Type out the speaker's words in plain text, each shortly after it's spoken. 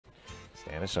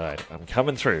Stand aside. I'm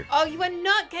coming through. Oh, you are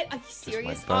not getting. Are you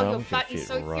serious? Oh, your bum butt can is fit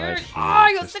so right huge. here. Oh,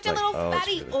 you're Just such a like- little oh, it's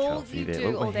fatty. really All comfy you there. do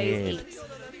Look at all my day is hand. eat.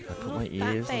 If I put Little my fat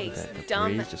ears, look face. at that. The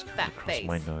Dumb breeze just comes fat across face.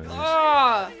 my nose.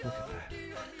 Oh, Look at that.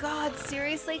 God,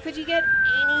 seriously? Could you get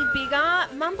any bigger?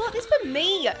 Mum bought this for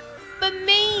me. For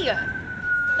me.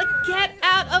 Like, get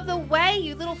out of the way,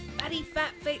 you little fatty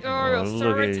fat face. Oh, you're so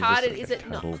look at it, just retarded. like Is a it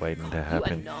not? cuddle waiting to You are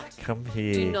happen. not. Come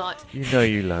here. Do not. You know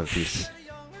you love this.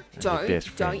 Don't. Best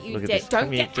friend. Don't you Look at dare. this. Don't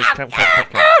Come here. get Just out.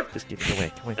 come. Just get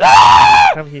away. Come on.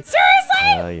 Come here.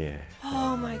 Seriously? Oh yeah.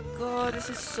 Oh my God, this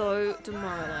is so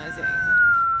demoralizing.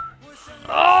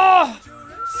 Oh,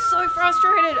 so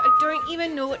frustrated. I don't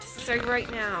even know what to say right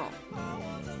now.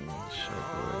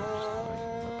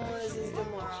 Oh, this is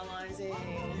demoralizing.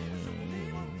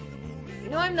 You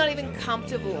know, I'm not even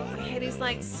comfortable. My head is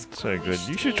like squished. So good.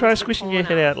 You should try into the squishing your head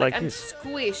corner. out like I'm this.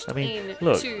 squished I mean, into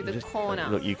look. the Just, corner.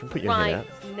 look, you can put your right head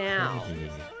out. now. Come here.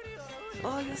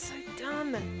 Oh, you're so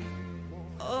dumb.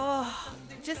 Oh,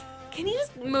 can you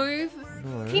just move?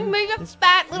 No, Can you move your it's-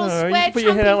 fat little no, square you can put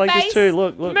your head chunky out like face? this too.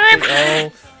 Look. Move.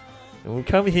 Oh,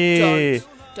 come here.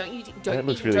 Don't you That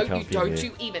looks even, really don't you, comfy don't there.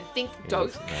 you even think, Yeah,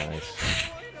 don't. that's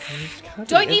nice.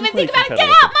 Don't even think about it. Everybody Get can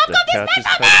out, Mum, got cuddle this the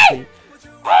bed for couches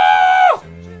Oh!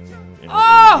 and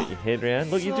Oh! you get your head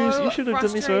round. Look, So you should have done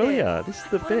this frustrated. earlier. This is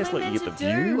the What am best. I Look, you meant get the to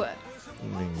view, do?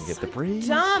 and then you get So the breeze.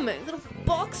 dumb, little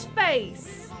box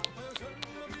face.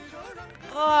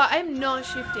 Oh, I'm not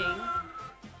shifting.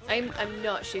 I'm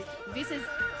not shifting. This is,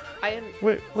 I am.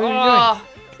 Where are you Oh, going?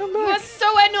 Come you are back.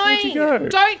 so Where'd annoying. you go?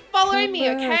 Don't follow Come me,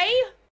 back. okay?